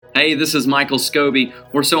Hey, this is Michael Scobie.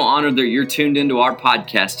 We're so honored that you're tuned into our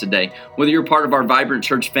podcast today. Whether you're part of our Vibrant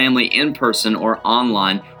Church family in person or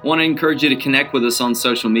online, I want to encourage you to connect with us on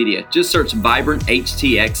social media. Just search Vibrant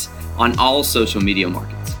HTX on all social media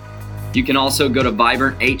markets. You can also go to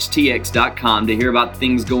vibranthtx.com to hear about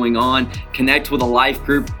things going on, connect with a life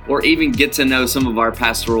group, or even get to know some of our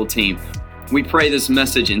pastoral team. We pray this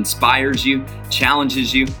message inspires you,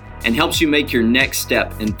 challenges you, and helps you make your next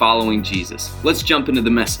step in following Jesus. Let's jump into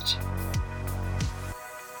the message.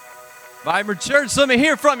 Vibrant Church, let me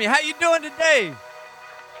hear from you. How you doing today?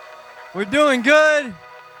 We're doing good.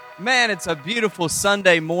 Man, it's a beautiful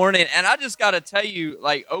Sunday morning, and I just got to tell you,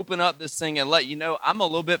 open up this thing and let you know I'm a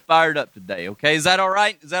little bit fired up today, okay? Is that all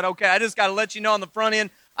right? Is that okay? I just got to let you know on the front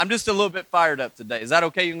end, I'm just a little bit fired up today. Is that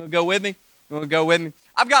okay? You going to go with me? You want to go with me?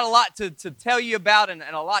 I've got a lot to tell you about and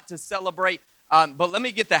a lot to celebrate. But let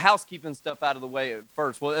me get the housekeeping stuff out of the way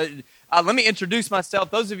first. Well, let me introduce myself.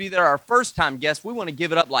 Those of you that are our first-time guests, we want to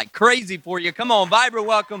give it up like crazy for you. Come on, Vibrant,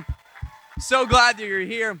 welcome. So glad that you're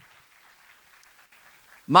here.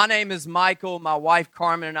 My name is Michael. My wife,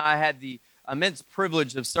 Carmen, and I had the immense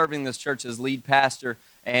privilege of serving this church as lead pastor.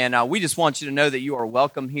 And we just want you to know that you are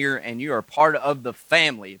welcome here and you are part of the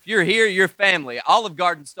family. If you're here, you're family. Olive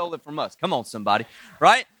Garden stole it from us. Come on, somebody,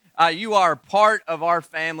 right? You are part of our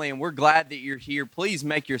family, and we're glad that you're here. Please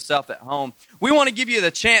make yourself at home. We want to give you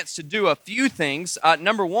the chance to do a few things.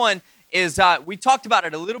 Number one is we talked about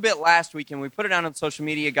it a little bit last week, and we put it out on social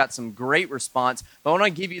media, got some great response. But I want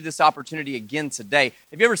to give you this opportunity again today.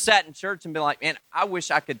 Have you ever sat in church and been like, man, I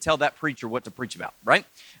wish I could tell that preacher what to preach about, right?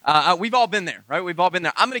 We've all been there, right? We've all been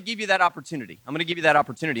there. I'm going to give you that opportunity.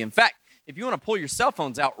 In fact, if you want to pull your cell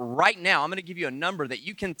phones out right now, I'm going to give you a number that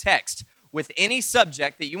you can text with any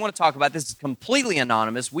subject that you want to talk about. This is completely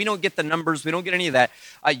anonymous. We don't get the numbers. We don't get any of that.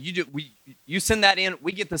 You send that in.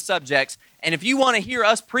 We get the subjects. And if you want to hear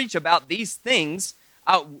us preach about these things,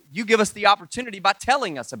 you give us the opportunity by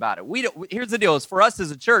telling us about it. Here's the deal. Is for us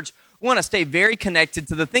as a church, we want to stay very connected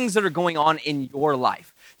to the things that are going on in your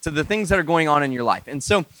life. And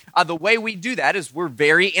so the way we do that is we're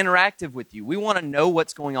very interactive with you. We want to know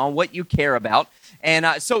what's going on, what you care about. And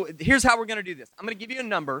so here's how we're going to do this. I'm going to give you a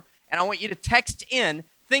number, and I want you to text in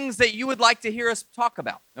things that you would like to hear us talk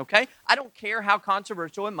about, okay? I don't care how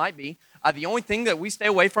controversial it might be. The only thing that we stay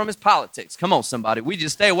away from is politics. Come on, somebody. We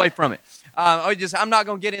just stay away from it. I'm not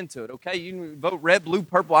going to get into it, okay? You can vote red, blue,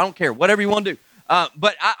 purple. I don't care. Whatever you want to do.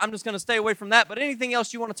 But I'm just going to stay away from that. But anything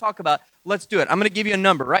else you want to talk about, let's do it. I'm going to give you a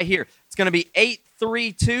number right here. It's going to be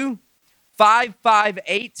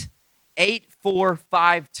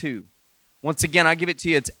 832-558-8452. Once again, I'll give it to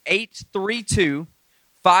you. It's 832-558-8452.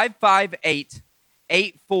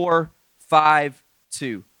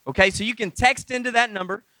 Okay, so you can text into that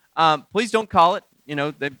number. Please don't call it. You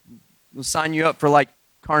know, they will sign you up for like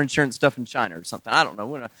car insurance stuff in China or something. I don't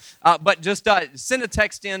know. But just send a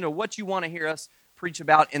text in to what you want to hear us preach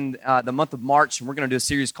about in the month of March. And we're going to do a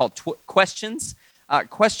series called Questions. And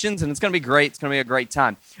it's going to be great. It's going to be a great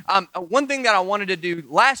time. One thing that I wanted to do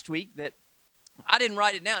last week that I didn't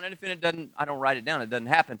write it down, and if I don't write it down, it doesn't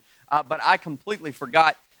happen. But I completely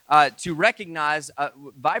forgot to recognize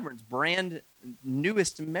Vibrant's brand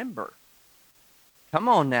newest member. Come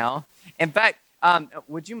on now. In fact,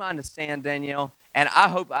 would you mind to stand, Danielle? And I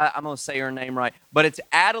hope I'm going to say her name right, but it's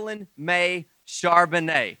Adeline May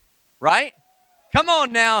Charbonnet, right? Come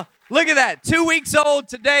on now. Look at that. 2 weeks old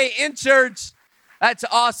today in church. That's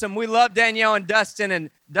awesome. We love Danielle and Dustin, and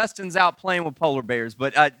Dustin's out playing with polar bears,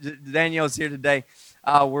 but Danielle's here today.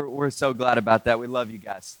 We're so glad about that. We love you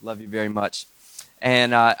guys. Love you very much.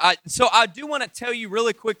 And so I do want to tell you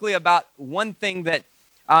really quickly about one thing that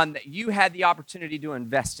you had the opportunity to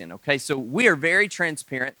invest in, okay? So we are very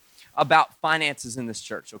transparent about finances in this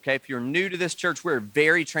church, okay? If you're new to this church, we're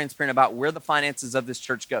very transparent about where the finances of this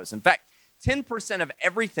church goes. In fact, 10% of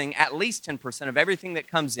everything, at least 10% of everything that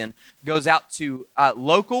comes in goes out to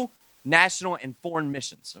local, national, and foreign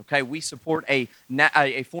missions, okay? We support a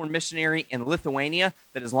foreign missionary in Lithuania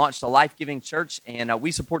that has launched a life-giving church, and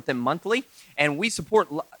we support them monthly, and we support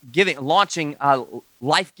launching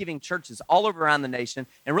life-giving churches all over around the nation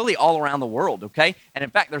and really all around the world, okay? And in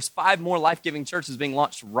fact, there's 5 more life-giving churches being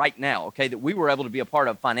launched right now, okay, that we were able to be a part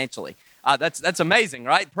of financially. That's amazing,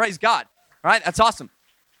 right? Praise God, all right? That's awesome.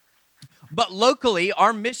 But locally,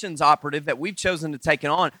 our missions operative that we've chosen to take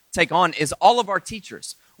on is all of our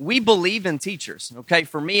teachers. We believe in teachers, okay?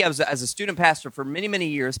 For me, as a student pastor for many, many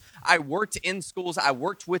years, I worked in schools, I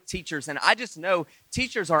worked with teachers, and I just know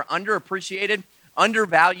teachers are underappreciated,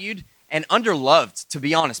 undervalued, and underloved, to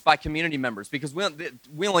be honest, by community members, because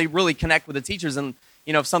we only really connect with the teachers and,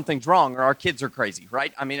 you know, if something's wrong or our kids are crazy,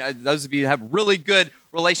 right? I mean, those of you who have really good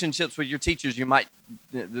relationships with your teachers, you might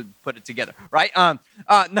put it together, right?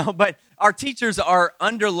 No, but our teachers are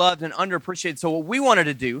underloved and underappreciated. So what we wanted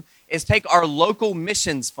to do is take our local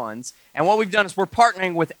missions funds, and what we've done is we're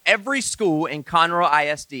partnering with every school in Conroe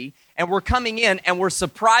ISD, and we're coming in and we're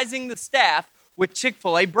surprising the staff with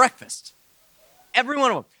Chick-fil-A breakfast. Every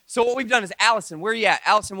one of them. So what we've done is, Allison, where are you at?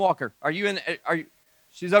 Allison Walker, are you?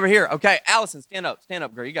 She's over here. Okay, Allison, stand up,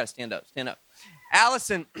 girl. You got to stand up.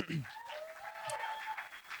 Allison,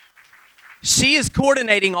 she is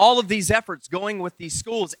coordinating all of these efforts going with these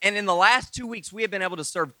schools. And in the last 2 weeks, we have been able to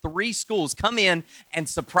serve 3 schools, come in and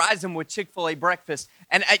surprise them with Chick-fil-A breakfast.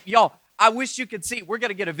 And y'all, I wish you could see. We're going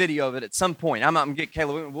to get a video of it at some point. I'm going to get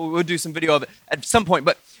Kayla. We'll do some video of it at some point.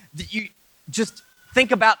 But you just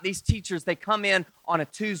think about these teachers. They come in on a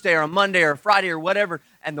Tuesday or a Monday or a Friday or whatever,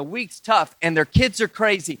 and the week's tough, and their kids are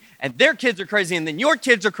crazy, and their kids are crazy, and then your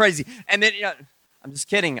kids are crazy. And then, I'm just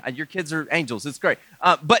kidding. Your kids are angels. It's great.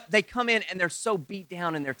 But they come in, and they're so beat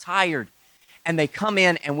down, and they're tired. And they come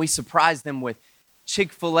in, and we surprise them with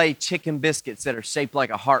Chick-fil-A chicken biscuits that are shaped like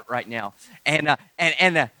a heart right now.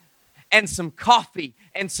 And some coffee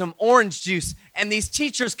and some orange juice. And these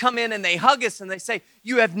teachers come in and they hug us and they say,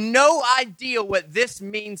 you have no idea what this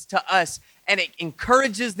means to us. And it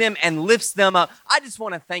encourages them and lifts them up. I just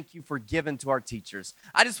want to thank you for giving to our teachers.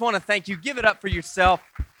 I just want to thank you. Give it up for yourself.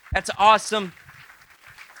 That's awesome.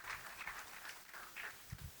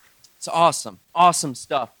 It's awesome. Awesome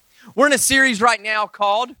stuff. We're in a series right now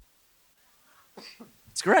called...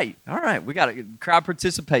 It's great. All right, we got a crowd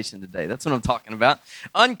participation today. That's what I'm talking about.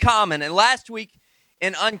 Uncommon. And last week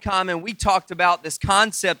in Uncommon, we talked about this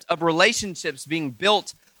concept of relationships being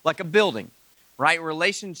built like a building, right?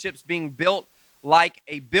 Relationships being built like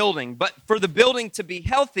a building. But for the building to be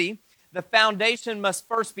healthy, the foundation must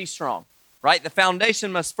first be strong, right? The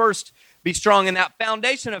foundation must first be strong. And that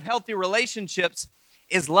foundation of healthy relationships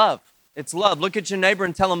is love. It's love. Look at your neighbor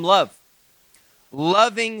and tell them love.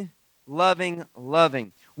 Loving.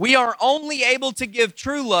 We are only able to give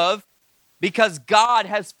true love because God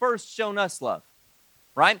has first shown us love,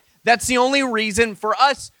 right? That's the only reason for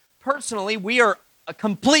us personally. We are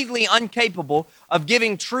completely incapable of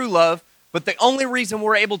giving true love, but the only reason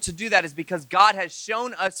we're able to do that is because God has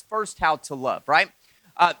shown us first how to love, right?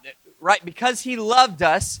 Right? Because He loved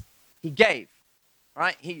us, He gave.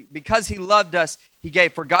 Right? Because He loved us, He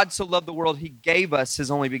gave. For God so loved the world, He gave us His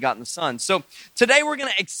only begotten Son. So today we're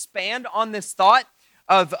going to expand on this thought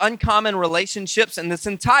of uncommon relationships. And this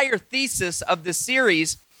entire thesis of this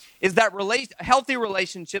series is that healthy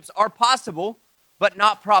relationships are possible, but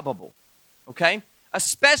not probable. Okay?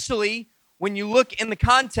 Especially when you look in the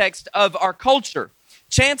context of our culture.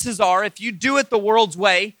 Chances are, if you do it the world's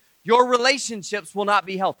way, your relationships will not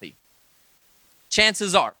be healthy.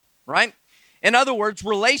 Chances are, right? In other words,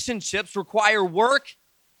 relationships require work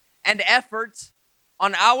and effort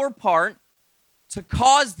on our part to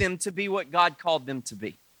cause them to be what God called them to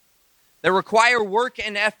be. They require work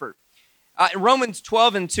and effort. Romans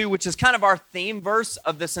 12:2, which is kind of our theme verse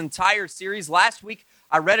of this entire series. Last week,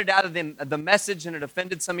 I read it out of the Message, and it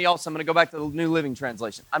offended some of y'all, so I'm going to go back to the New Living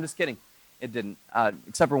Translation. I'm just kidding. It didn't,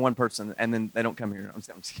 except for one person, and then they don't come here. I'm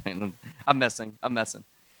just kidding. I'm messing.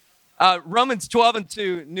 Romans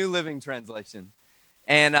 12:2, New Living Translation.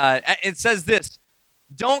 And it says this: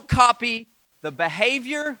 don't copy the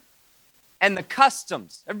behavior and the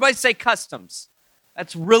customs. Everybody say customs.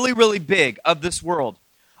 That's really, really big of this world.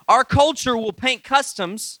 Our culture will paint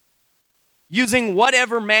customs using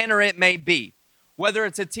whatever manner it may be. Whether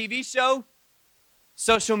it's a TV show,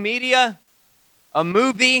 social media, a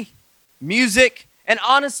movie, music. And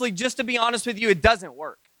honestly, just to be honest with you, it doesn't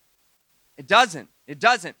work. It doesn't.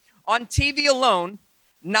 On TV alone,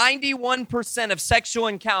 91% of sexual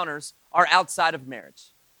encounters are outside of marriage.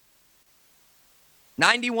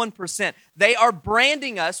 91%. They are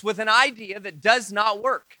branding us with an idea that does not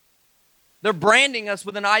work. They're branding us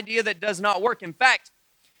with an idea that does not work. In fact,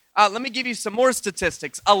 let me give you some more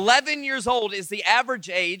statistics. 11 years old is the average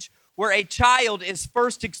age where a child is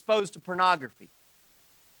first exposed to pornography.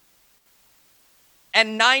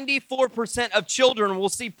 And 94% of children will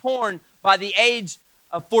see porn by the age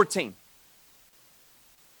of 14.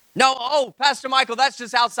 No, Pastor Michael, that's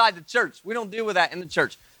just outside the church. We don't deal with that in the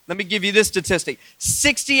church. Let me give you this statistic.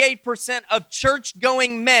 68% of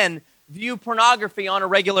church-going men view pornography on a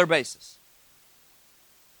regular basis.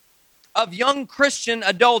 Of young Christian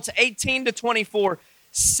adults 18 to 24,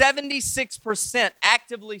 76%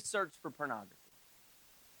 actively search for pornography.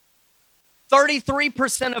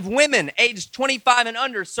 33% of women aged 25 and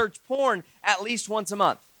under search porn at least once a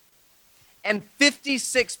month. And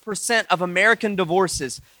 56% of American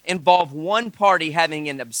divorces involve one party having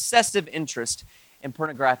an obsessive interest and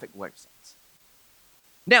pornographic websites.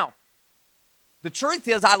 Now, the truth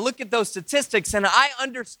is, I look at those statistics and I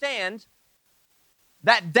understand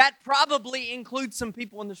that probably includes some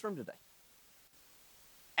people in this room today.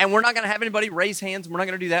 And we're not going to have anybody raise hands. We're not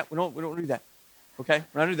going to do that. We don't do that. Okay?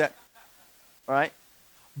 We're not going to do that. All right?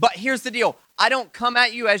 But here's the deal. I don't come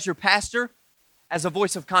at you as your pastor as a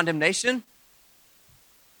voice of condemnation,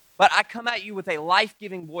 but I come at you with a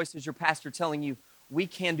life-giving voice as your pastor telling you, we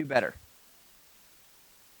can do better.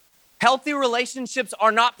 Healthy relationships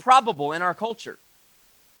are not probable in our culture.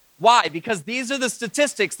 Why? Because these are the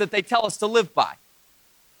statistics that they tell us to live by.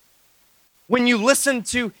 When you listen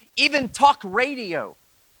to even talk radio,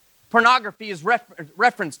 pornography is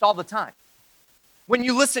referenced all the time. When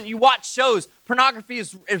you listen, you watch shows, pornography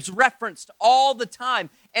is referenced all the time.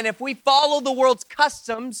 And if we follow the world's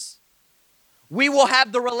customs, we will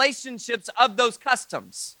have the relationships of those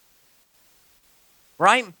customs.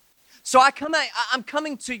 Right? So I'm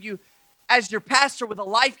coming to you as your pastor with a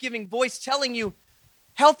life-giving voice telling you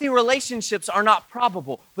healthy relationships are not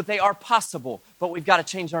probable, but they are possible. But we've got to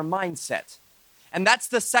change our mindset. And that's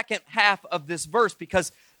the second half of this verse,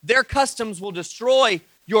 because their customs will destroy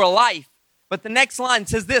your life. But the next line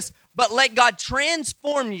says this, but let God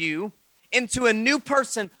transform you into a new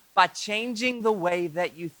person by changing the way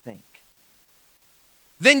that you think.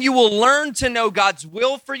 Then you will learn to know God's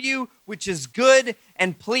will for you, which is good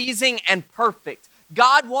and pleasing and perfect.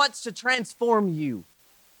 God wants to transform you.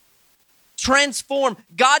 Transform.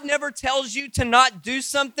 God never tells you to not do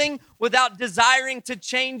something without desiring to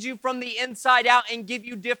change you from the inside out and give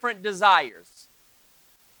you different desires.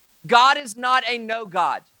 God is not a no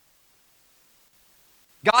God.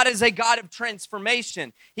 God is a God of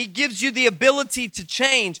transformation. He gives you the ability to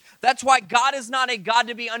change. That's why God is not a God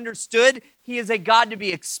to be understood. He is a God to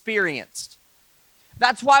be experienced.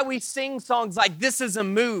 That's why we sing songs like This Is a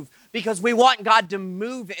Move, because we want God to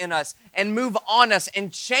move in us and move on us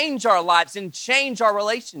and change our lives and change our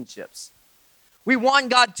relationships. We want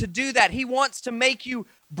God to do that. He wants to make you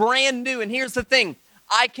brand new. And here's the thing,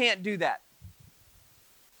 I can't do that.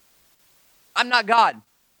 I'm not God.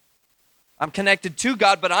 I'm connected to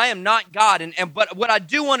God, but I am not God. But what I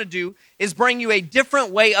do want to do is bring you a different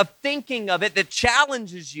way of thinking of it that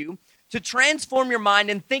challenges you to transform your mind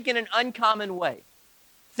and think in an uncommon way.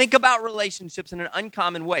 Think about relationships in an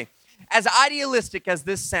uncommon way. As idealistic as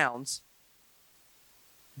this sounds,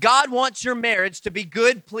 God wants your marriage to be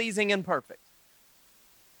good, pleasing, and perfect.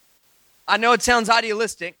 I know it sounds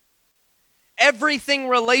idealistic. Everything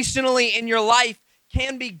relationally in your life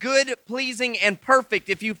can be good, pleasing, and perfect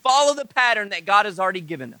if you follow the pattern that God has already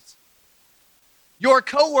given us. Your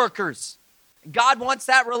coworkers, God wants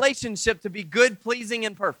that relationship to be good, pleasing,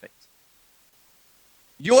 and perfect.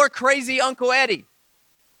 Your crazy Uncle Eddie,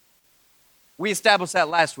 we established that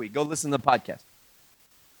last week. Go listen to the podcast.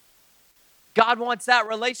 God wants that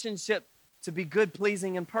relationship to be good,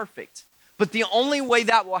 pleasing, and perfect. But the only way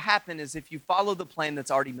that will happen is if you follow the plan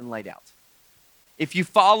that's already been laid out. If you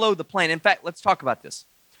follow the plan. In fact, let's talk about this.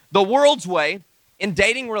 The world's way in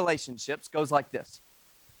dating relationships goes like this.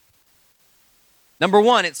 Number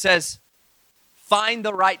one, it says, find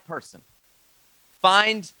the right person.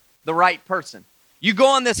 Find the right person. You go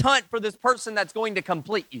on this hunt for this person that's going to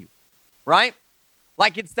complete you, right?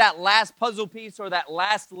 Like it's that last puzzle piece or that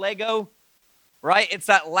last Lego, right? It's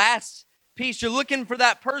that last piece. You're looking for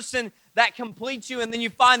that person that completes you, and then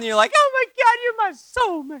you find that you're like, oh my God, you're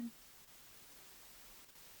my soulmate.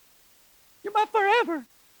 You're my forever.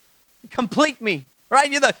 You complete me,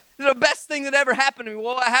 right? You're the best thing that ever happened to me.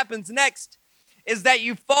 Well, what happens next is that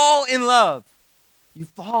you fall in love. You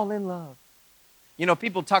fall in love. You know,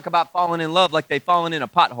 people talk about falling in love like they've fallen in a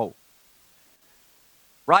pothole.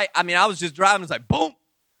 Right? I mean, I was just driving, it's like, boom.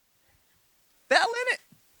 Fell in it.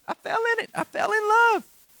 I fell in it. I fell in love.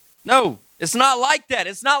 No, it's not like that.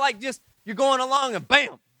 It's not like just you're going along and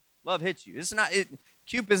bam, love hits you. It's not,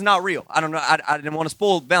 Cupid is not real. I don't know. I didn't want to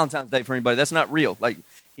spoil Valentine's Day for anybody. That's not real. Like,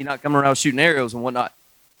 you're not coming around shooting arrows and whatnot.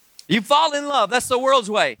 You fall in love. That's the world's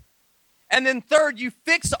way. And then third, you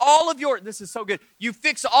fix all of your, this is so good, you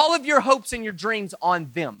fix all of your hopes and your dreams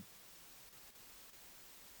on them.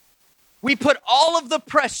 We put all of the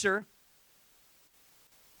pressure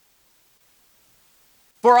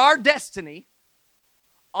for our destiny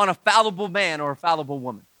on a fallible man or a fallible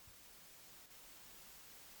woman.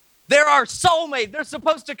 They're our soulmate. They're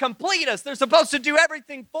supposed to complete us. They're supposed to do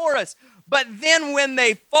everything for us. But then when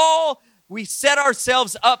they fall, we set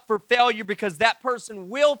ourselves up for failure because that person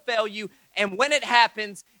will fail you. And when it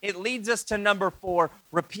happens, it leads us to number 4,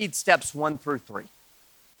 repeat steps 1 through 3.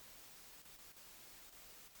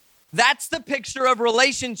 That's the picture of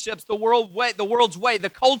relationships, the world's way, the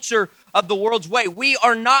culture of the world's way. We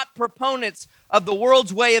are not proponents of the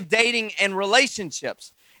world's way of dating and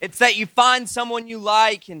relationships. It's that you find someone you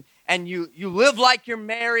like and you live like you're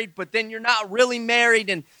married, but then you're not really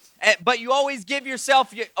married, but you always give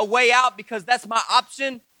yourself a way out because that's my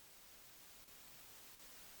option.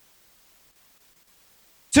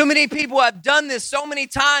 Too many people have done this so many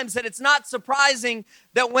times that it's not surprising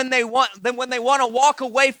that when they want to walk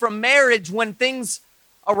away from marriage when things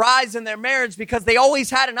arise in their marriage, because they always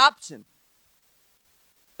had an option.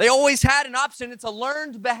 They always had an option. It's a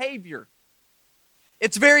learned behavior.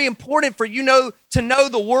 It's very important for you to know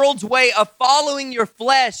the world's way of following your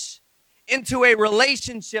flesh into a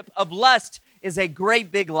relationship of lust is a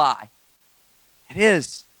great big lie. It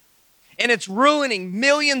is. And it's ruining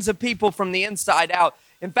millions of people from the inside out.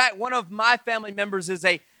 In fact, one of my family members is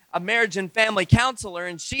a marriage and family counselor,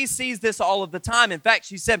 and she sees this all of the time. In fact,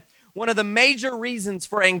 she said one of the major reasons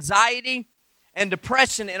for anxiety and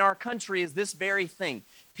depression in our country is this very thing.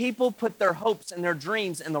 People put their hopes and their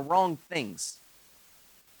dreams in the wrong things.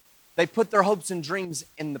 They put their hopes and dreams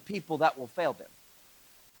in the people that will fail them.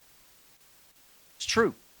 It's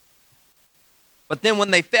true. But then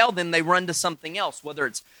when they fail them, they run to something else, whether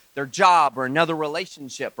it's their job or another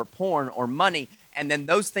relationship or porn or money, and then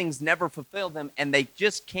those things never fulfill them, and they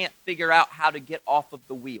just can't figure out how to get off of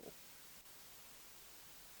the wheel.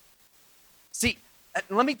 See,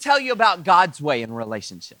 let me tell you about God's way in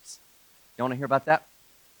relationships. You want to hear about that?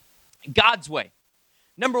 God's way.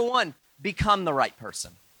 Number one, become the right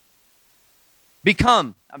person.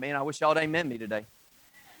 Become. I wish y'all would amen me today.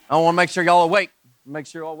 I want to make sure y'all awake. Make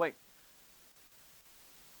sure y'all awake.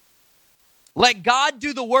 Let God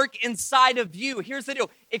do the work inside of you. Here's the deal.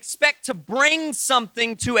 Expect to bring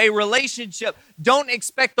something to a relationship. Don't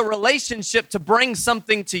expect the relationship to bring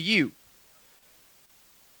something to you.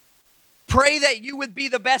 Pray that you would be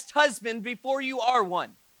the best husband before you are one.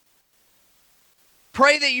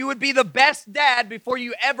 Pray that you would be the best dad before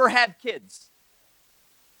you ever have kids.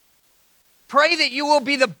 Pray that you will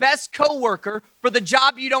be the best coworker for the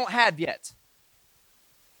job you don't have yet.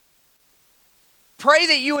 Pray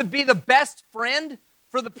that you would be the best friend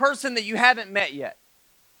for the person that you haven't met yet.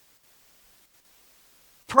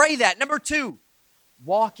 Pray that. Number two,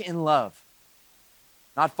 walk in love,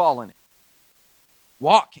 not fall in it.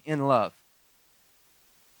 Walk in love.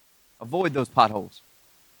 Avoid those potholes.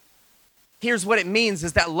 Here's what it means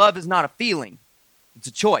is that love is not a feeling. It's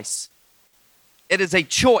a choice. It is a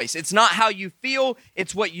choice. It's not how you feel,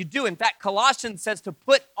 it's what you do. In fact, Colossians says to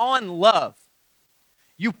put on love.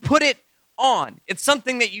 You put it on. It's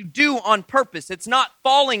something that you do on purpose. It's not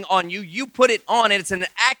falling on you. You put it on. It's an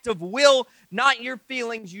act of will, not your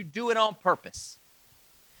feelings. You do it on purpose.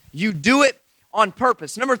 You do it on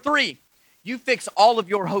purpose. Number three, you fix all of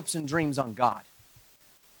your hopes and dreams on God.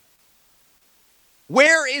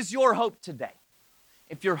 Where is your hope today?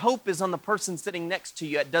 If your hope is on the person sitting next to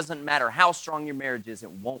you, it doesn't matter how strong your marriage is,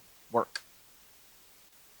 it won't work.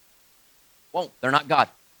 Won't. They're not God.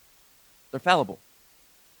 They're fallible.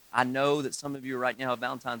 I know that some of you right now at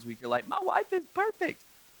Valentine's week, you're like, my wife is perfect.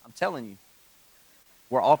 I'm telling you,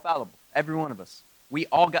 we're all fallible. Every one of us.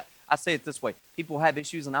 I say it this way, people have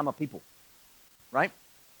issues and I'm a people, right?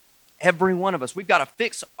 Every one of us. We've got to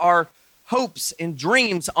fix our hopes and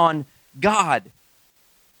dreams on God.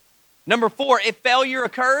 Number four, if failure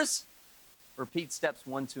occurs, repeat steps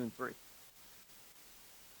 1, 2, and 3.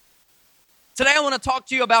 Today I want to talk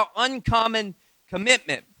to you about uncommon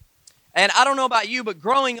commitment. And I don't know about you, but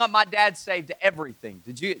growing up, my dad saved everything.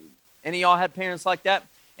 Any of y'all had parents like that?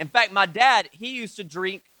 In fact, my dad, he used to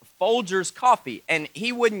drink Folgers coffee, and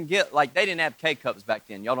he wouldn't get, they didn't have K-Cups back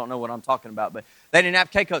then. Y'all don't know what I'm talking about, but they didn't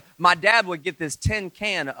have K-Cups. My dad would get this tin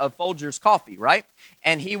can of Folgers coffee, right?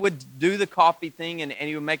 And he would do the coffee thing, and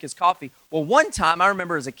he would make his coffee. Well, one time, I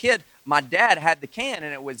remember as a kid, my dad had the can,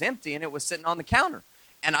 and it was empty, and it was sitting on the counter.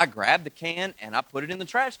 And I grabbed the can, and I put it in the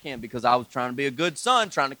trash can because I was trying to be a good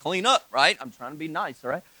son, trying to clean up, right? I'm trying to be nice,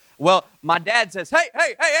 all right? Well, my dad says, hey,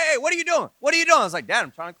 what are you doing? What are you doing? I was like, Dad,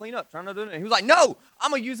 I'm trying to clean up, trying to do it. He was like, no,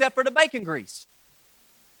 I'm going to use that for the bacon grease.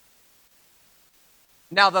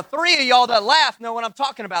 Now, the three of y'all that laugh know what I'm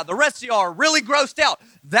talking about. The rest of y'all are really grossed out.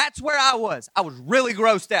 That's where I was. I was really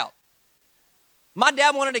grossed out. My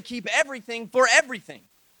dad wanted to keep everything for everything,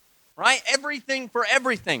 right? Everything for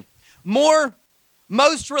everything.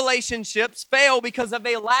 Most relationships fail because of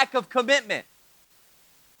a lack of commitment.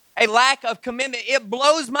 A lack of commitment. It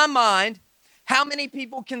blows my mind how many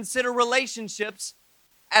people consider relationships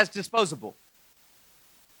as disposable.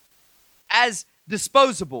 As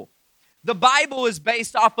disposable. The Bible is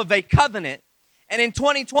based off of a covenant, and in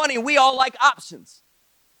 2020, we all like options.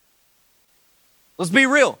 Let's be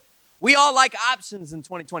real. We all like options in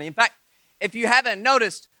 2020. In fact, if you haven't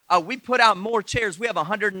noticed, we put out more chairs. We have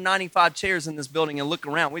 195 chairs in this building, and look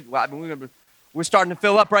around. We're starting to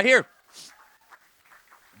fill up right here.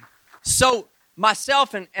 So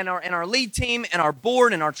myself and our lead team and our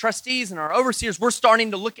board and our trustees and our overseers, we're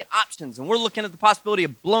starting to look at options, and we're looking at the possibility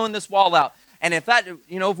of blowing this wall out. And if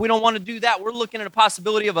we don't want to do that, we're looking at a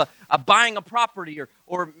possibility of buying a property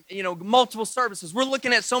or multiple services. We're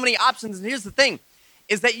looking at so many options. And here's the thing,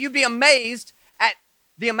 is that you'd be amazed at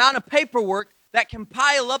the amount of paperwork that can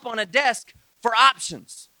pile up on a desk for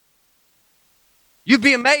options. You'd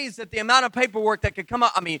be amazed at the amount of paperwork that could come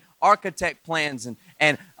up. I mean, architect plans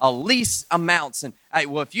and lease amounts. And, hey,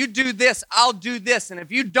 well, if you do this, I'll do this. And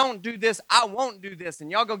if you don't do this, I won't do this.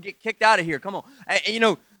 And y'all go get kicked out of here. Come on.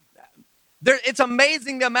 It's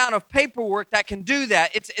amazing the amount of paperwork that can do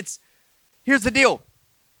that. Here's the deal.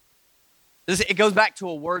 It goes back to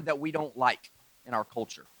a word that we don't like in our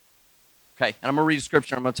culture. Okay, and I'm going to read a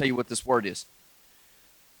scripture. I'm going to tell you what this word is.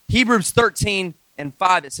 Hebrews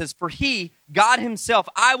 13:5, it says, "For he, God himself,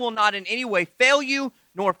 I will not in any way fail you,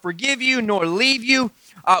 nor forgive you, nor leave you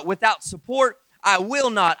without support. I will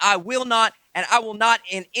not, and I will not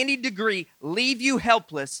in any degree leave you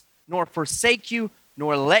helpless, nor forsake you,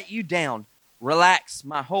 nor let you down. Relax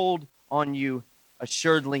my hold on you,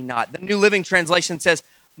 assuredly not." The New Living Translation says,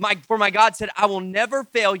 For my God said, I will never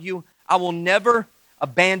fail you, I will never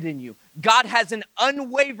abandon you. God has an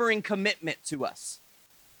unwavering commitment to us.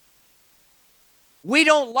 We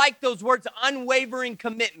don't like those words, unwavering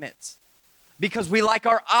commitment, because we like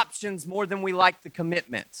our options more than we like the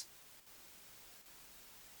commitment.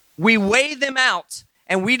 We weigh them out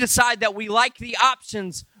and we decide that we like the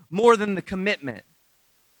options more than the commitment.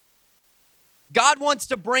 God wants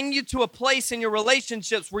to bring you to a place in your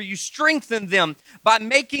relationships where you strengthen them by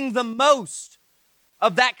making the most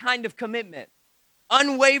of that kind of commitment.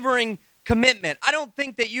 Unwavering commitment. I don't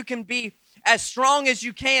think that you can be as strong as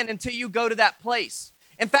you can until you go to that place.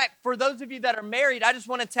 In fact, for those of you that are married, I just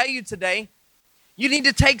want to tell you today, you need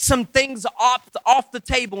to take some things off the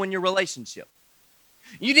table in your relationship.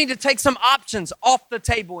 You need to take some options off the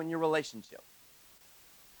table in your relationship.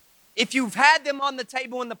 If you've had them on the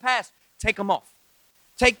table in the past, take them off.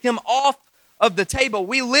 Take them off of the table.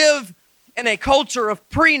 We live in a culture of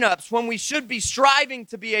prenups when we should be striving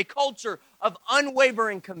to be a culture of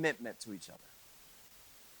unwavering commitment to each other.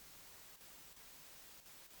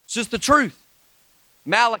 It's just the truth.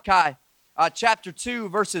 Malachi chapter 2,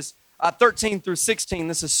 verses 13 through 16.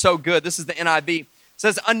 This is so good. This is the NIV. It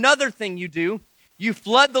says, "Another thing you do, you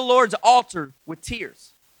flood the Lord's altar with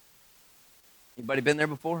tears." Anybody been there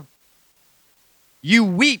before? "You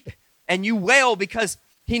weep and you wail because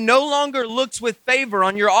he no longer looks with favor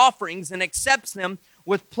on your offerings and accepts them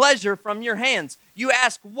with pleasure from your hands. You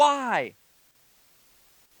ask, why?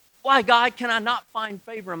 Why, God, can I not find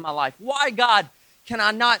favor in my life? Why, God, can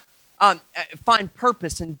I not find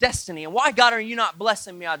purpose and destiny? And why, God, are you not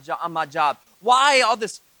blessing me on my job? Why all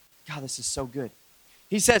this?" God, this is so good.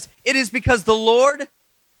 He says, "It is because the Lord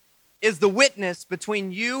is the witness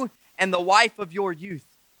between you and the wife of your youth.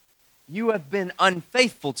 You have been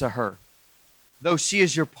unfaithful to her, though she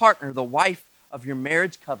is your partner, the wife of your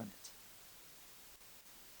marriage covenant.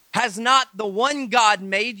 Has not the one God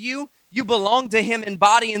made you? You belong to him in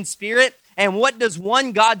body and spirit. And what does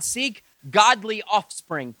one God seek? Godly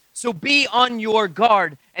offspring. So be on your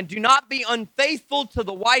guard and do not be unfaithful to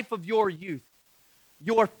the wife of your youth.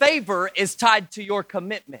 Your favor is tied to your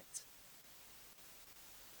commitment."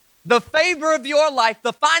 The favor of your life,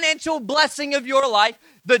 the financial blessing of your life,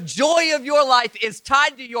 the joy of your life is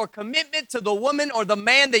tied to your commitment to the woman or the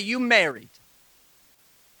man that you married.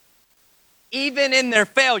 Even in their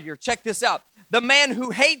failure, check this out. "The man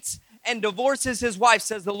who hates and divorces his wife,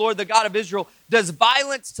 says the Lord, the God of Israel, does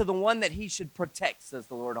violence to the one that he should protect, says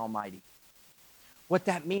the Lord Almighty." What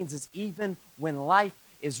that means is even when life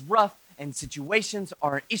is rough and situations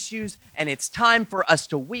are issues and it's time for us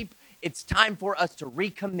to weep, it's time for us to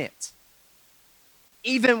recommit.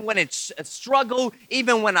 Even when it's a struggle,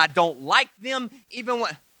 even when I don't like them, even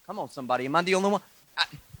when, come on somebody, am I the only one?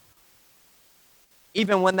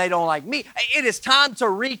 Even when they don't like me, it is time to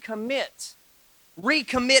recommit.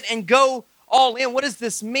 Recommit and go all in. What does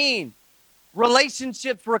this mean?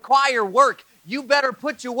 Relationships require work. You better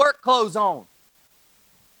put your work clothes on.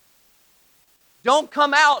 Don't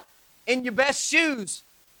come out in your best shoes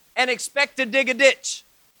and expect to dig a ditch.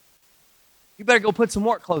 You better go put some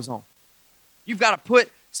work clothes on. You've got to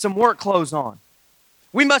put some work clothes on.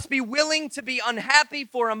 We must be willing to be unhappy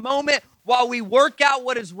for a moment while we work out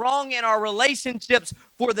what is wrong in our relationships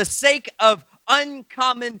for the sake of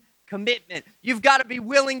uncommon commitment. You've got to be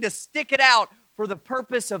willing to stick it out for the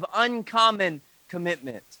purpose of uncommon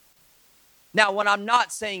commitment. Now, what I'm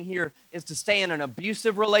not saying here is to stay in an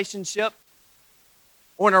abusive relationship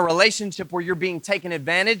or in a relationship where you're being taken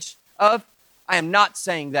advantage of. I am not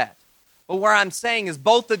saying that. But what I'm saying is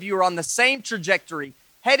both of you are on the same trajectory,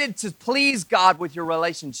 headed to please God with your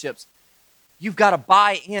relationships. You've got to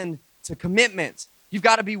buy in to commitment. You've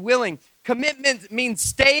got to be willing. Commitment means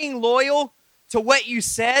staying loyal to what you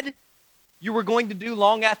said you were going to do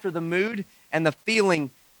long after the mood and the feeling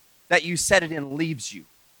that you said it in leaves you.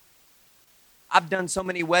 I've done so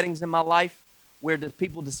many weddings in my life where the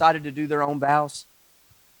people decided to do their own vows.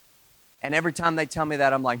 And every time they tell me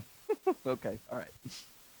that, I'm like, okay, all right.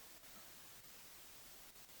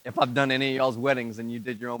 If I've done any of y'all's weddings and you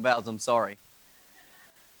did your own vows, I'm sorry.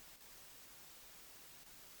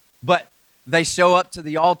 But they show up to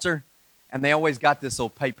the altar and they always got this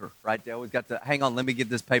old paper, right? They always got the, hang on, let me get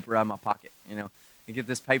this paper out of my pocket, and get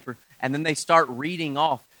this paper. And then they start reading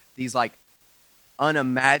off these like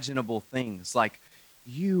unimaginable things like,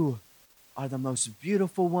 you are the most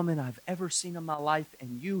beautiful woman I've ever seen in my life,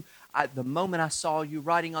 and the moment I saw you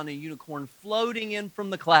riding on a unicorn floating in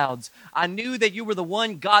from the clouds, I knew that you were the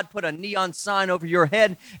one. God put a neon sign over your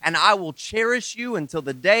head, and I will cherish you until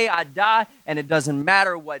the day I die, and it doesn't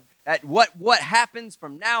matter what happens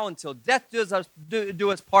from now until death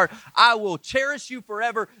do us part. I will cherish you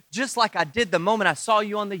forever, just like I did the moment I saw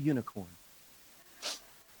you on the unicorn.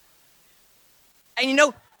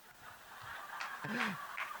 And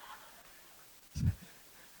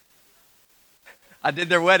I did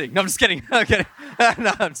their wedding. No, I'm just kidding. I'm kidding.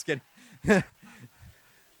 No, I'm just kidding.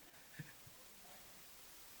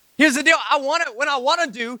 Here's the deal. What I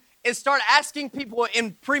want to do is start asking people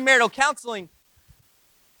in premarital counseling,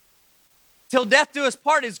 till death do us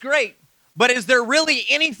part is great, but is there really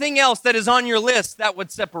anything else that is on your list that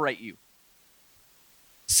would separate you?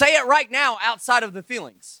 Say it right now outside of the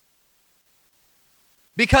feelings.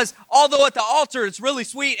 Because although at the altar it's really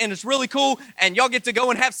sweet and it's really cool and y'all get to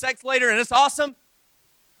go and have sex later and it's awesome.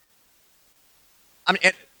 I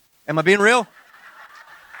mean, am I being real?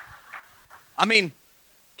 I mean,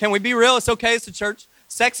 can we be real? It's okay. It's a church.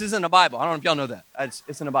 Sex is in the Bible. I don't know if y'all know that.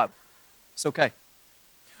 It's in the Bible. It's okay.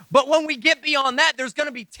 But when we get beyond that, there's going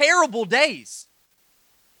to be terrible days.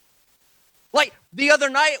 Like the other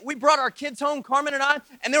night, we brought our kids home, Carmen and I,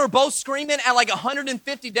 and they were both screaming at like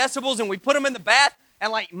 150 decibels, and we put them in the bath,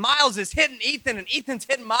 and like Miles is hitting Ethan, and Ethan's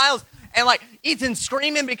hitting Miles, and like Ethan's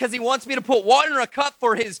screaming because he wants me to put water in a cup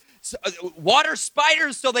for his water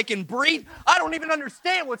spiders so they can breathe. I don't even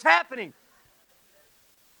understand what's happening.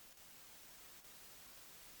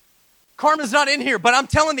 Carmen's not in here, but I'm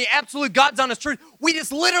telling the absolute God's honest truth. We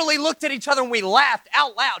just literally looked at each other and we laughed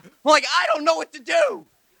out loud. We're like, I don't know what to do.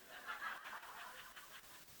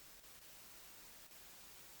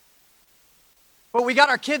 But we got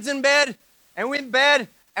our kids in bed, and we're in bed,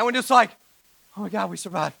 and we're just like, oh my God, we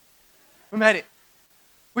survived. We made it.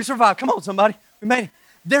 We survived. Come on, somebody. We made it.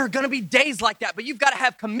 There are going to be days like that, but you've got to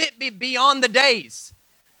have commitment beyond the days.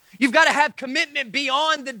 You've got to have commitment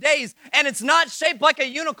beyond the days, and it's not shaped like a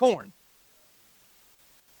unicorn.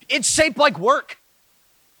 It's shaped like work.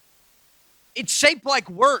 It's shaped like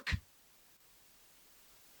work.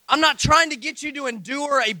 I'm not trying to get you to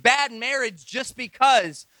endure a bad marriage just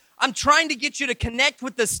because. I'm trying to get you to connect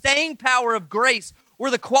with the staying power of grace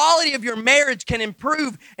where the quality of your marriage can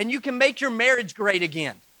improve and you can make your marriage great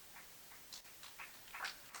again.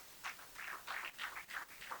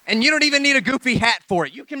 And you don't even need a goofy hat for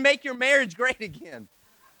it. You can make your marriage great again.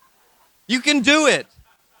 You can do it.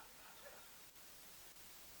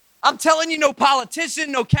 I'm telling you, no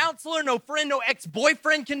politician, no counselor, no friend, no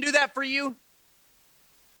ex-boyfriend can do that for you.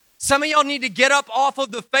 Some of y'all need to get up off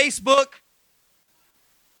of the Facebook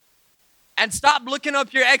and stop looking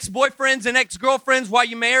up your ex-boyfriends and ex-girlfriends while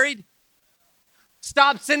you're married.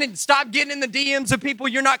 Stop getting in the DMs of people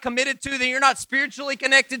you're not committed to, that you're not spiritually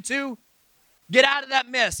connected to. Get out of that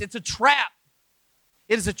mess. It's a trap.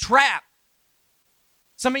 It is a trap.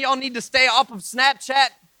 Some of y'all need to stay off of Snapchat.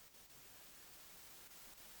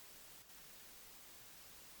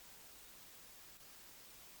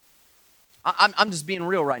 I'm just being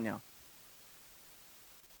real right now.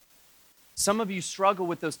 Some of you struggle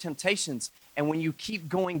with those temptations, and when you keep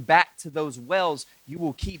going back to those wells, you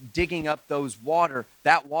will keep digging up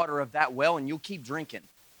that water of that well, and you'll keep drinking.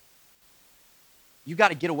 You got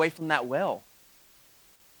to get away from that well.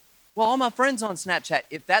 Well, all my friends on Snapchat,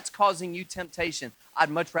 if that's causing you temptation, I'd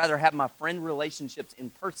much rather have my friend relationships in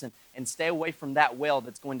person and stay away from that well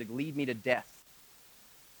that's going to lead me to death.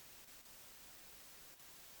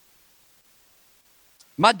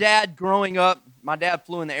 My dad, growing up, my dad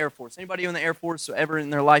flew in the Air Force. Anybody in the Air Force ever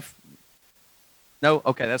in their life? No?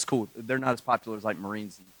 Okay, that's cool. They're not as popular as like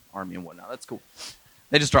Marines and Army and whatnot. That's cool.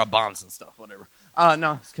 They just drop bombs and stuff, whatever.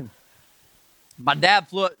 No, it's kidding. My dad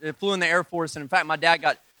flew in the Air Force, and in fact, my dad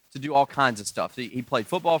got to do all kinds of stuff. He played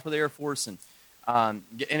football for the Air Force and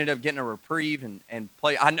ended up getting a reprieve and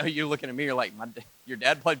play. I know you're looking at me, you're like, your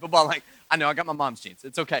dad played football? I'm like, I know, I got my mom's genes.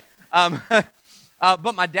 It's okay.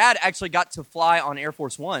 But my dad actually got to fly on Air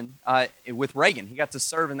Force One with Reagan. He got to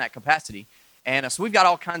serve in that capacity. And so we've got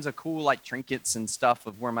all kinds of cool like trinkets and stuff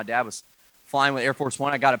of where my dad was flying with Air Force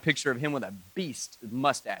One. I got a picture of him with a beast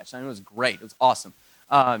mustache. I mean, it was great. It was awesome.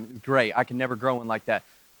 Great. I can never grow one like that.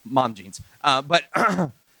 Mom jeans.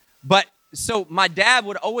 But so my dad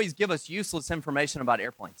would always give us useless information about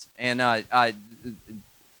airplanes. And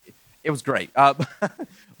it was great.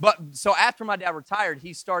 But so after my dad retired,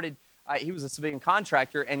 he started, he was a civilian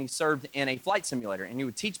contractor, and he served in a flight simulator. And he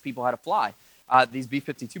would teach people how to fly these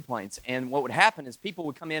B-52 planes. And what would happen is people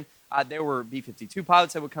would come in. There were B-52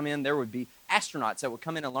 pilots that would come in. There would be astronauts that would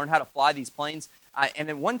come in and learn how to fly these planes. And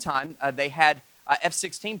at one time, they had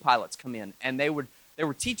F-16 pilots come in, and they were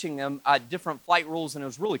teaching them different flight rules, and it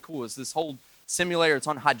was really cool. It was this whole simulator. It's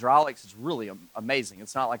on hydraulics. It's really amazing.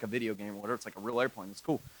 It's not like a video game or whatever. It's like a real airplane. It's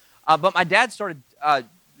cool. But my dad started,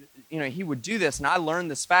 he would do this, and I learned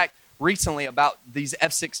this fact recently about these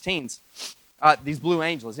F-16s, these Blue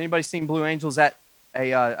Angels. Anybody seen Blue Angels at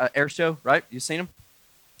a air show, right? You seen them?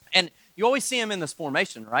 And you always see them in this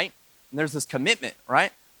formation, right? And there's this commitment,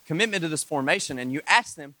 right? Commitment to this formation. And you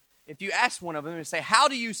ask them, if you ask one of them and say, how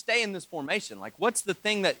do you stay in this formation? Like, what's the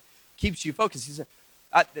thing that keeps you focused? He said,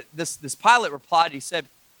 this pilot replied, he said,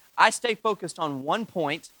 I stay focused on one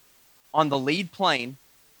point on the lead plane,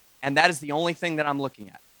 and that is the only thing that I'm looking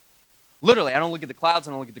at. Literally, I don't look at the clouds,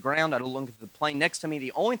 I don't look at the ground, I don't look at the plane next to me.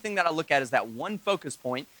 The only thing that I look at is that one focus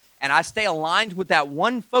point, and I stay aligned with that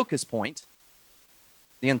one focus point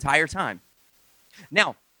the entire time.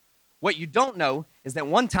 Now, what you don't know is that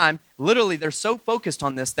one time, literally, they're so focused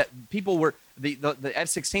on this that people were, the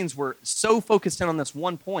F-16s were so focused in on this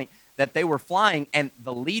one point that they were flying, and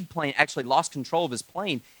the lead plane actually lost control of his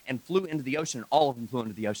plane and flew into the ocean. All of them flew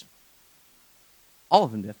into the ocean. All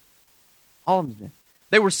of them did. All of them did.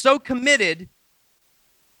 They were so committed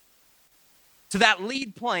to that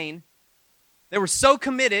lead plane, they were so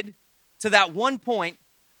committed to that one point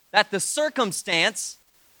that the circumstance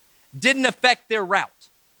didn't affect their route.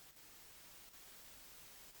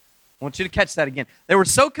 I want you to catch that again. They were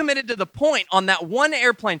so committed to the point on that one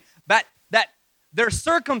airplane that their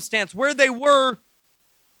circumstance, where they were,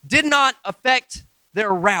 did not affect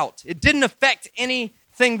their route. It didn't affect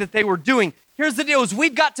anything that they were doing. Here's the deal, is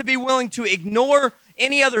we've got to be willing to ignore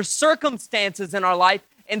any other circumstances in our life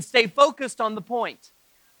and stay focused on the point.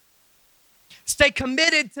 Stay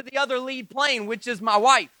committed to the other lead plane, which is my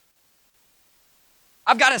wife.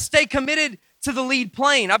 I've got to stay committed to the lead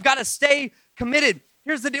plane. I've got to stay committed.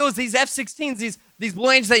 Here's the deal, is these F-16s, these Blue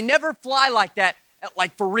Angels, they never fly like that,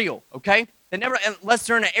 like for real, okay? They never, unless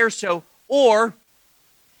they're in an air show, or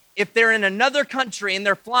if they're in another country and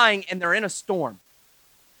they're flying and they're in a storm.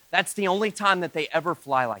 That's the only time that they ever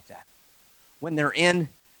fly like that, when they're in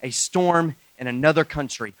a storm in another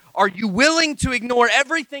country. Are you willing to ignore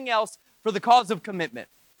everything else for the cause of commitment?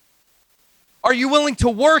 Are you willing to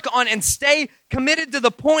work on and stay committed to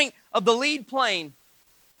the point of the lead plane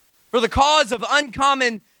for the cause of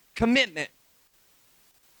uncommon commitment?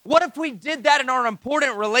 What if we did that in our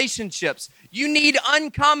important relationships? You need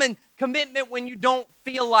uncommon commitment when you don't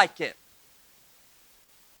feel like it.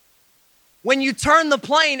 When you turn the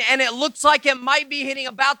plane and it looks like it might be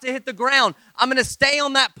about to hit the ground, I'm going to stay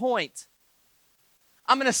on that point.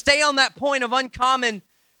 I'm going to stay on that point of uncommon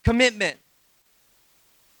commitment.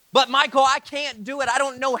 But Michael, I can't do it. I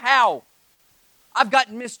don't know how. I've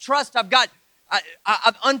got mistrust. I've got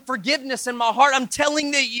unforgiveness in my heart. I'm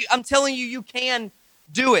telling you, you can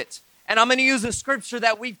do it. And I'm going to use a scripture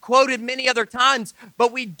that we've quoted many other times,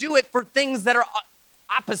 but we do it for things that are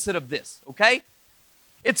opposite of this, okay?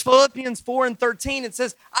 It's Philippians 4:13. It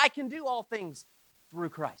says, I can do all things through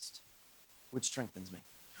Christ, which strengthens me.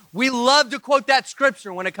 We love to quote that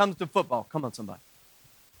scripture when it comes to football. Come on, somebody.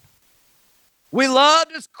 We love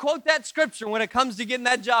to quote that scripture when it comes to getting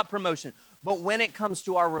that job promotion. But when it comes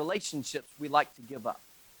to our relationships, we like to give up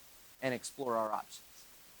and explore our options.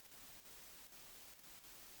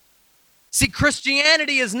 See,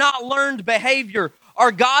 Christianity is not learned behavior.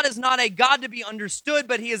 Our God is not a God to be understood,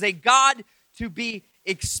 but He is a God to be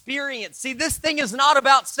experienced. See, this thing is not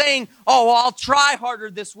about saying, oh, well, I'll try harder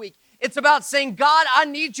this week. It's about saying, God, I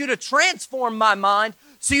need you to transform my mind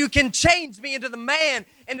so you can change me into the man,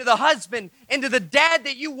 into the husband, into the dad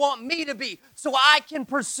that you want me to be, so I can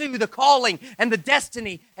pursue the calling and the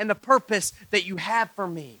destiny and the purpose that you have for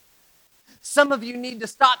me. Some of you need to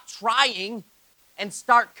stop trying and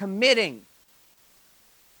start committing.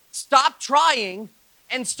 Stop trying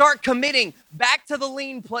and start committing back to the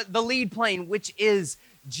lead plane, which is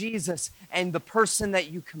Jesus and the person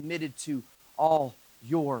that you committed to all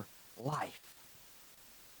your life.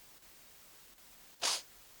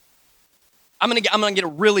 I'm gonna get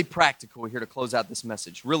really practical here to close out this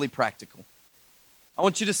message. Really practical. I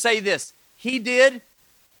want you to say this: He did,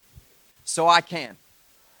 so I can.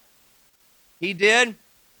 He did,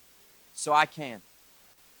 so I can.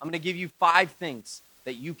 I'm gonna give you 5 things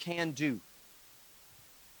that you can do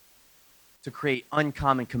to create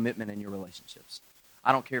uncommon commitment in your relationships.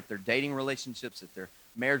 I don't care if they're dating relationships, if they're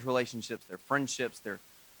marriage relationships, they're friendships, they're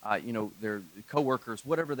coworkers,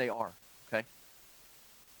 whatever they are. Okay.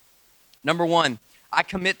 Number 1, I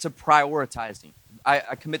commit to prioritizing.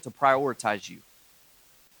 I commit to prioritize you.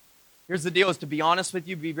 Here's the deal: is to be honest with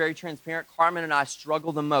you, be very transparent. Carmen and I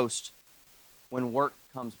struggle the most when work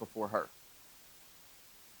comes before her.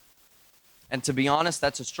 And to be honest,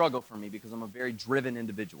 that's a struggle for me because I'm a very driven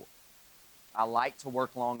individual. I like to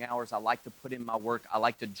work long hours. I like to put in my work. I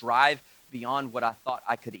like to drive beyond what I thought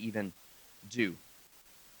I could even do.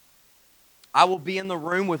 I will be in the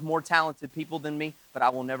room with more talented people than me, but I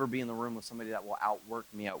will never be in the room with somebody that will outwork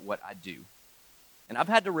me at what I do. And I've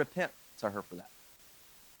had to repent to her for that.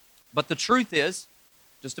 But the truth is,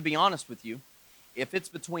 just to be honest with you, if it's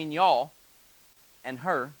between y'all and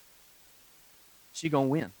her, she gonna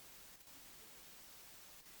win.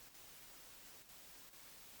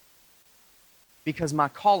 Because my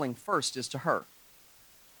calling first is to her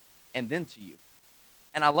and then to you.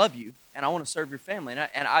 And I love you, and I want to serve your family.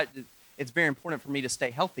 It's very important for me to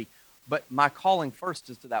stay healthy, but my calling first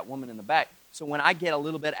is to that woman in the back. So when I get a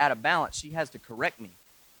little bit out of balance, she has to correct me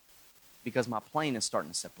because my plane is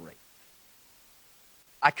starting to separate.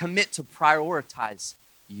 I commit to prioritize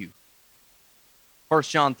you. 1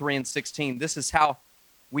 John 3:16, this is how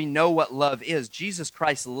we know what love is. Jesus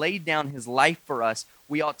Christ laid down his life for us.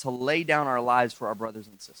 We ought to lay down our lives for our brothers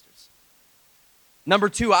and sisters. Number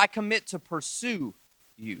 2, I commit to pursue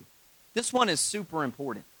you. This one is super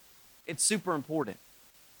important. It's super important.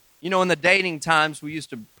 You know, in the dating times, we used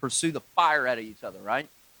to pursue the fire out of each other, right?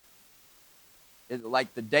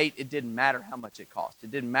 Like the date, it didn't matter how much it cost.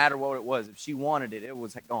 It didn't matter what it was. If she wanted it, it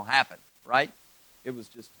was going to happen, right? It was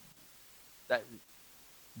just that.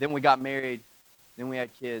 Then we got married. Then we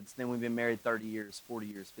had kids. Then we've been married 30 years, 40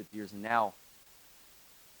 years, 50 years, and now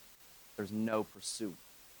there's no pursuit.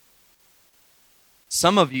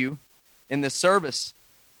 Some of you in this service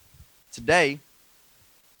today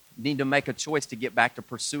need to make a choice to get back to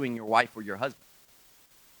pursuing your wife or your husband.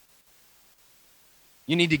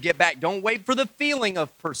 You need to get back. Don't wait for the feeling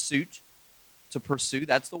of pursuit to pursue.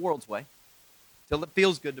 That's the world's way. Till it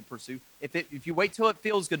feels good to pursue. If you wait till it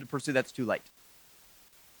feels good to pursue, that's too late.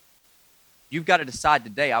 You've got to decide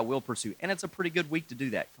today, I will pursue. And it's a pretty good week to do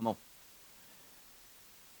that. Come on.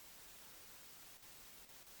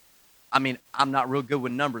 I mean, I'm not real good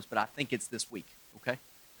with numbers, but I think it's this week, okay?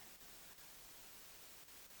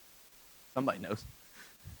 Somebody knows.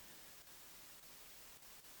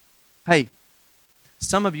 Hey,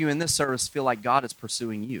 some of you in this service feel like God is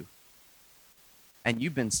pursuing you, and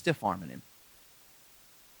you've been stiff-arming him.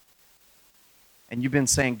 And you've been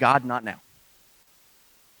saying, God, not now.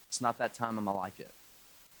 It's not that time in my life yet.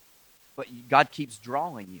 But God keeps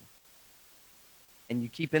drawing you. And you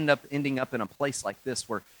keep ending up in a place like this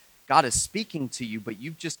where God is speaking to you, but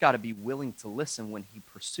you've just got to be willing to listen when he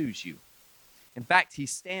pursues you. In fact,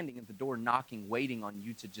 he's standing at the door knocking, waiting on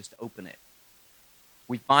you to just open it.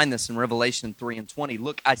 We find this in Revelation 3:20.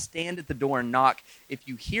 Look, I stand at the door and knock. If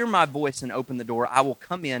you hear my voice and open the door, I will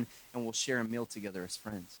come in and we'll share a meal together as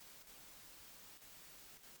friends.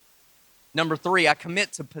 Number 3, I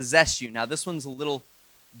commit to possess you. Now, this one's a little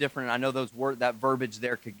different. I know that verbiage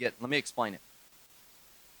there could get. Let me explain it.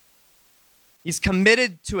 He's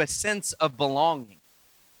committed to a sense of belonging.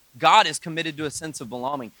 God is committed to a sense of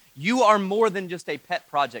belonging. You are more than just a pet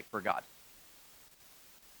project for God.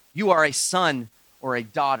 You are a son or a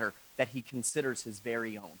daughter that he considers his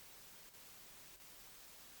very own.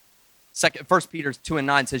 1 Peter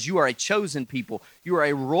 2:9 says, you are a chosen people. You are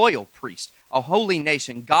a royal priest, a holy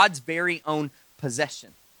nation, God's very own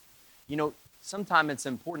possession. You know, sometimes it's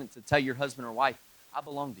important to tell your husband or wife, I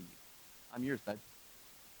belong to you. I'm yours, babe.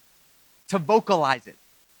 To vocalize it.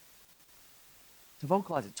 To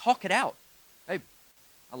vocalize it. Talk it out. Hey,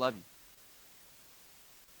 I love you.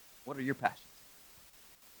 What are your passions?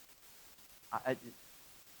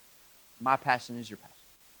 My passion is your passion.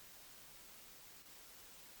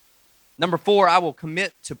 Number 4, I will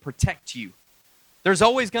commit to protect you. There's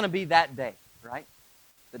always going to be that day, right?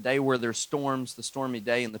 The day where there's storms, the stormy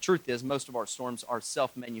day. And the truth is, most of our storms are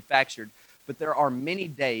self-manufactured. But there are many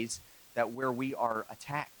days that where we are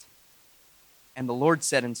attacked. And the Lord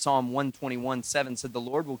said in Psalm 121:7, said, the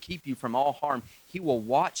Lord will keep you from all harm. He will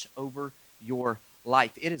watch over your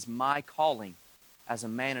life. It is my calling as a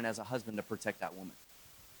man and as a husband to protect that woman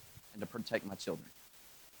and to protect my children.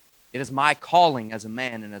 It is my calling as a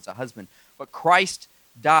man and as a husband. But Christ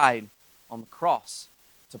died on the cross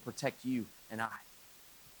to protect you and I.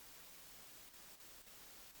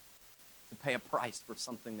 To pay a price for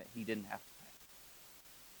something that he didn't have to pay.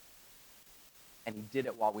 And he did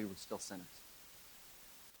it while we were still sinners.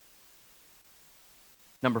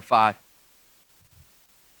 Number 5,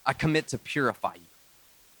 I commit to purify you.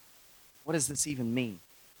 What does this even mean?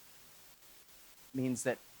 It means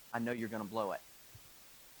that I know you're going to blow it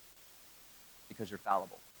because you're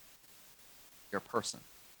fallible. You're a person.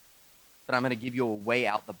 But I'm going to give you a way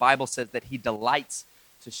out. The Bible says that he delights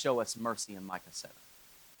to show us mercy in Micah 7.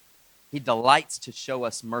 He delights to show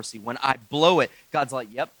us mercy. When I blow it, God's like,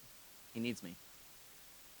 yep, he needs me.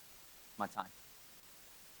 It's my time.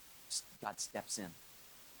 God steps in.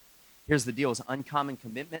 Here's the deal. His uncommon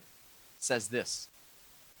commitment says this.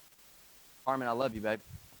 Carmen, I love you, babe,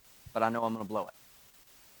 but I know I'm going to blow it.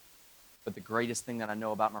 But the greatest thing that I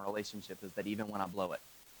know about my relationship is that even when I blow it,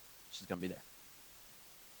 she's going to be there.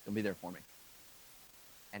 She's going to be there for me.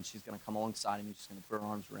 And she's going to come alongside of me. She's going to put her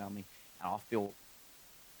arms around me, and I'll feel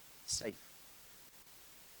safe.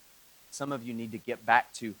 Some of you need to get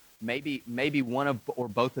back to maybe one of or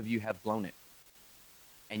both of you have blown it,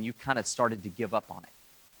 and you kind of started to give up on it.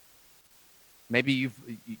 Maybe you've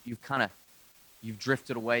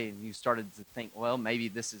drifted away and you started to think, well, maybe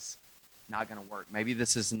this is not going to work. Maybe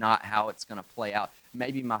this is not how it's going to play out.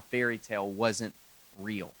 Maybe my fairy tale wasn't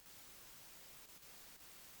real.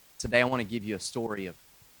 Today I want to give you a story of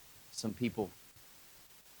some people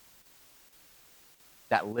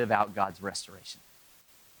that live out God's restoration,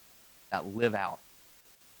 that live out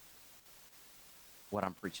what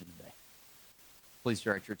I'm preaching today. Please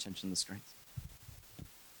direct your attention to the screens.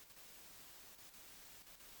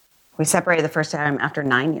 We separated the first time after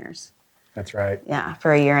 9 years. That's right. Yeah,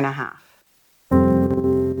 for 1.5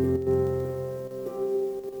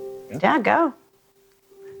 years. Yeah, go.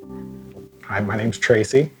 Hi, my name's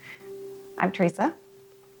Tracy. I'm Teresa.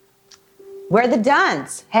 We're the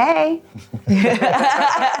Dunns. Hey. In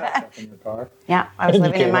your car. Yeah, I was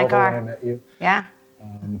living in my car. I met you. Yeah.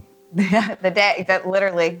 The day that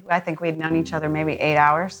literally, I think we'd known each other maybe 8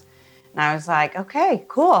 hours. And I was like, okay,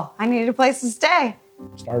 cool. I needed a place to stay.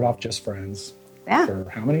 Started off just friends. Yeah. For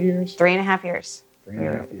how many years? 3.5 years.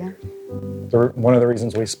 3.5 years. One of the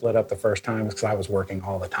reasons we split up the first time is because I was working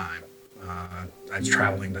all the time. I was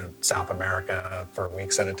traveling to South America for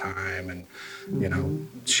weeks at a time, and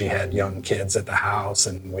she had young kids at the house,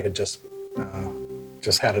 and we had just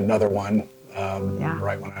had another one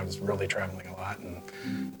right when I was really traveling a lot, and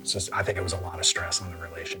I think it was a lot of stress on the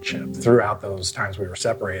relationship. Throughout those times we were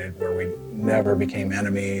separated, where we never became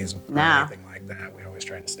enemies or anything like that, we always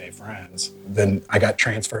tried to stay friends. Then I got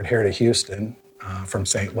transferred here to Houston from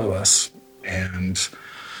St. Louis, and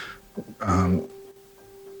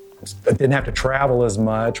I didn't have to travel as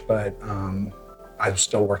much, but I was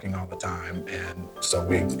still working all the time, and so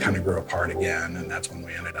we kind of grew apart again, and that's when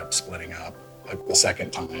we ended up splitting up the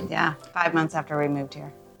second time. Yeah, 5 months after we moved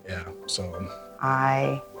here. Yeah, so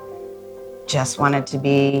I just wanted to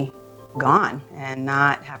be gone and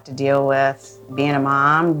not have to deal with being a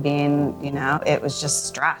mom, it was just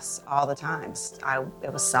stress all the time.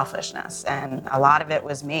 It was selfishness, and a lot of it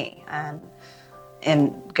was me. And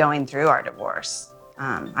in going through our divorce,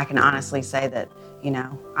 I can honestly say that,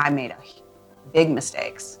 I made big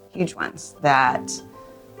mistakes, huge ones, that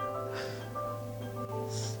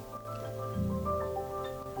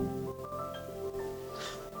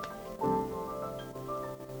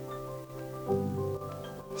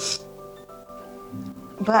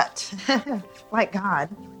but like God,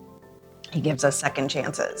 he gives us second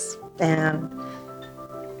chances, and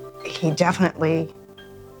he definitely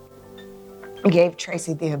gave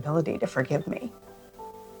Tracy the ability to forgive me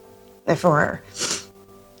for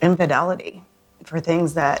infidelity, for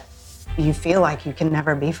things that you feel like you can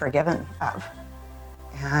never be forgiven of.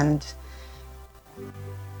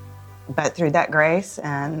 But through that grace,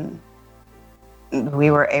 and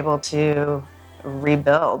we were able to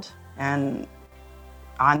rebuild and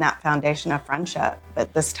on that foundation of friendship.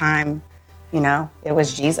 But this time, it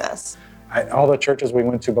was Jesus. All the churches we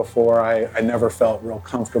went to before, I never felt real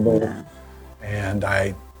comfortable. Yeah. And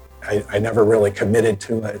I I never really committed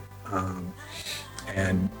to it.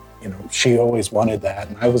 And, she always wanted that,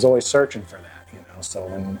 and I was always searching for that, So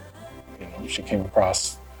when, she came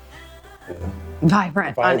across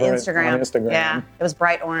Vibrant on Instagram. On Instagram. Yeah, it was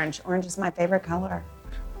bright orange. Orange is my favorite color.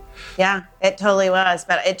 Yeah, it totally was.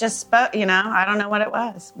 But it just spoke, I don't know what it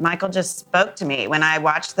was. Michael just spoke to me when I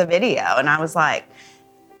watched the video, and I was like,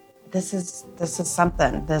 this is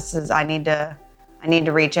something. I need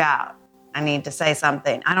to reach out. I need to say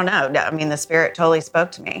something. I don't know. I mean, the Spirit totally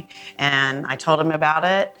spoke to me. And I told him about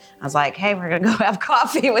it. I was like, hey, we're going to go have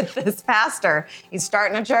coffee with this pastor. He's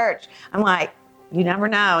starting a church. I'm like, you never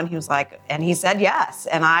know. And he was like, and he said yes.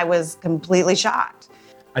 And I was completely shocked.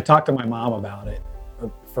 I talked to my mom about it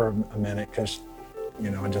for a minute because,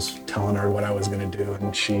 and just telling her what I was going to do.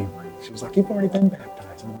 And she was like, you've already been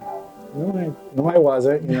baptized. I'm like, no, I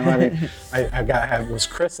wasn't. I was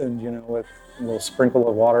christened, with a little sprinkle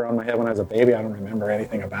of water on my head when I was a baby. I don't remember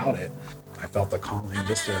anything about it. I felt the calling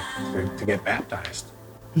just to get baptized.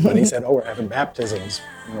 But he said, we're having baptisms.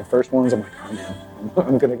 First ones, I'm like, I'm in.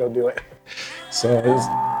 I'm going to go do it. So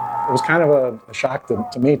it was kind of a shock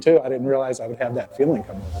to me, too. I didn't realize I would have that feeling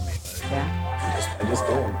come over me. But yeah. I just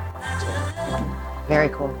did. So. Very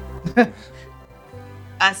cool.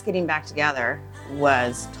 Us getting back together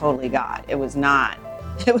was totally God. It was not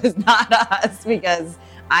us, because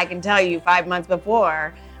I can tell you 5 months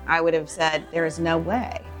before, I would have said, there is no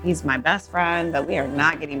way. He's my best friend, but we are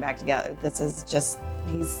not getting back together. This is just,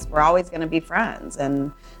 we're always going to be friends,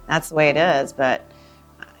 and that's the way it is. But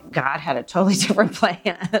God had a totally different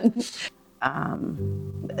plan.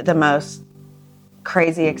 The most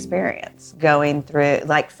crazy experience, going through,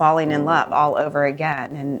 like falling in love all over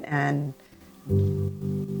again.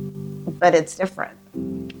 But it's different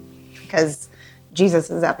because Jesus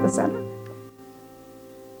is at the center.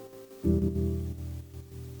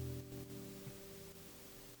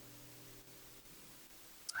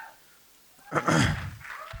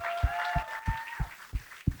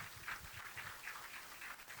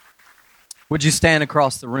 Would you stand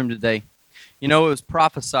across the room today? It was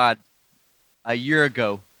prophesied a year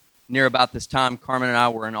ago, near about this time. Carmen and I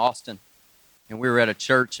were in Austin, and we were at a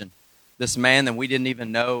church, and this man that we didn't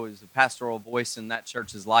even know is a pastoral voice in that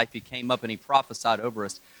church's life. He came up and he prophesied over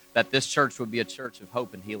us that this church would be a church of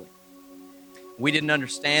hope and healing. We didn't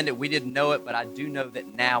understand it, we didn't know it, but I do know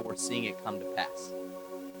that now we're seeing it come to pass.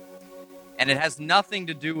 And it has nothing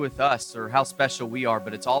to do with us or how special we are,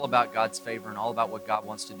 but it's all about God's favor and all about what God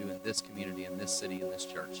wants to do in this community, in this city, in this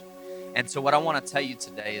church. And so what I want to tell you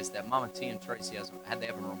today is that Mama T and Tracy have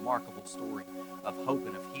a remarkable story of hope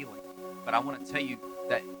and of healing. But I want to tell you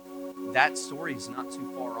that story is not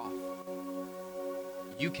too far off.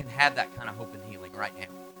 You can have that kind of hope and healing right now.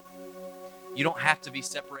 You don't have to be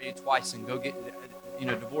separated twice and go get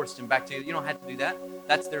divorced and back together. You don't have to do that.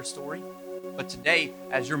 That's their story. But today,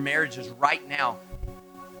 as your marriage is right now,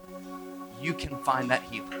 you can find that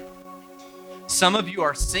healing. Some of you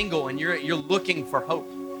are single and you're looking for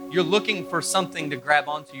hope. You're looking for something to grab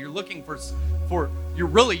onto. You're looking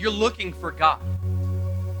you're looking for God.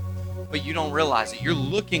 But you don't realize it. You're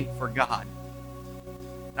looking for God.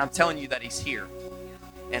 And I'm telling you that He's here.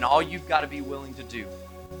 And all you've got to be willing to do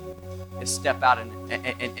is step out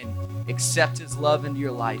and accept His love into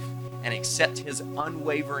your life and accept His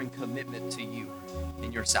unwavering commitment to you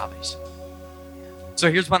in your salvation.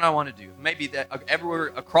 So here's what I want to do. Maybe that everywhere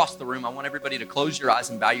across the room, I want everybody to close your eyes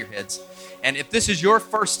and bow your heads. And if this is your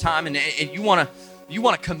first time and you want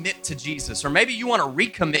to commit to Jesus, or maybe you want to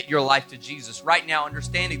recommit your life to Jesus right now,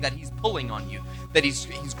 understanding that He's pulling on you, that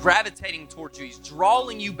He's gravitating towards you, He's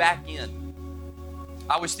drawing you back in.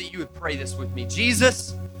 I wish that you would pray this with me.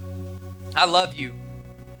 Jesus, I love you.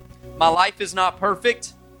 My life is not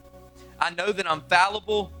perfect. I know that I'm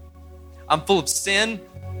fallible. I'm full of sin.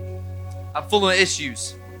 I'm full of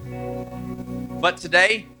issues. But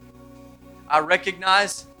today, I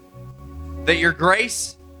recognize that your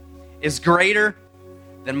grace is greater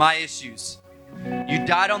than my issues. You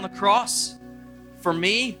died on the cross for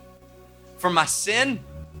me, for my sin,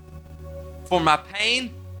 for my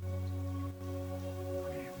pain,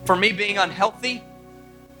 for me being unhealthy.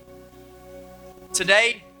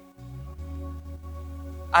 Today,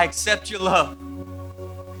 I accept your love.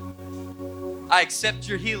 I accept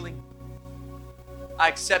your healing. I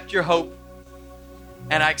accept your hope.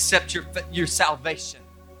 And I accept your salvation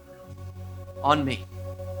on me.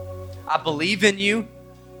 I believe in you,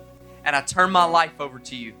 and I turn my life over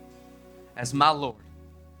to you as my Lord,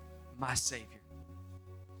 my Savior.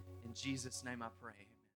 In Jesus' name I pray.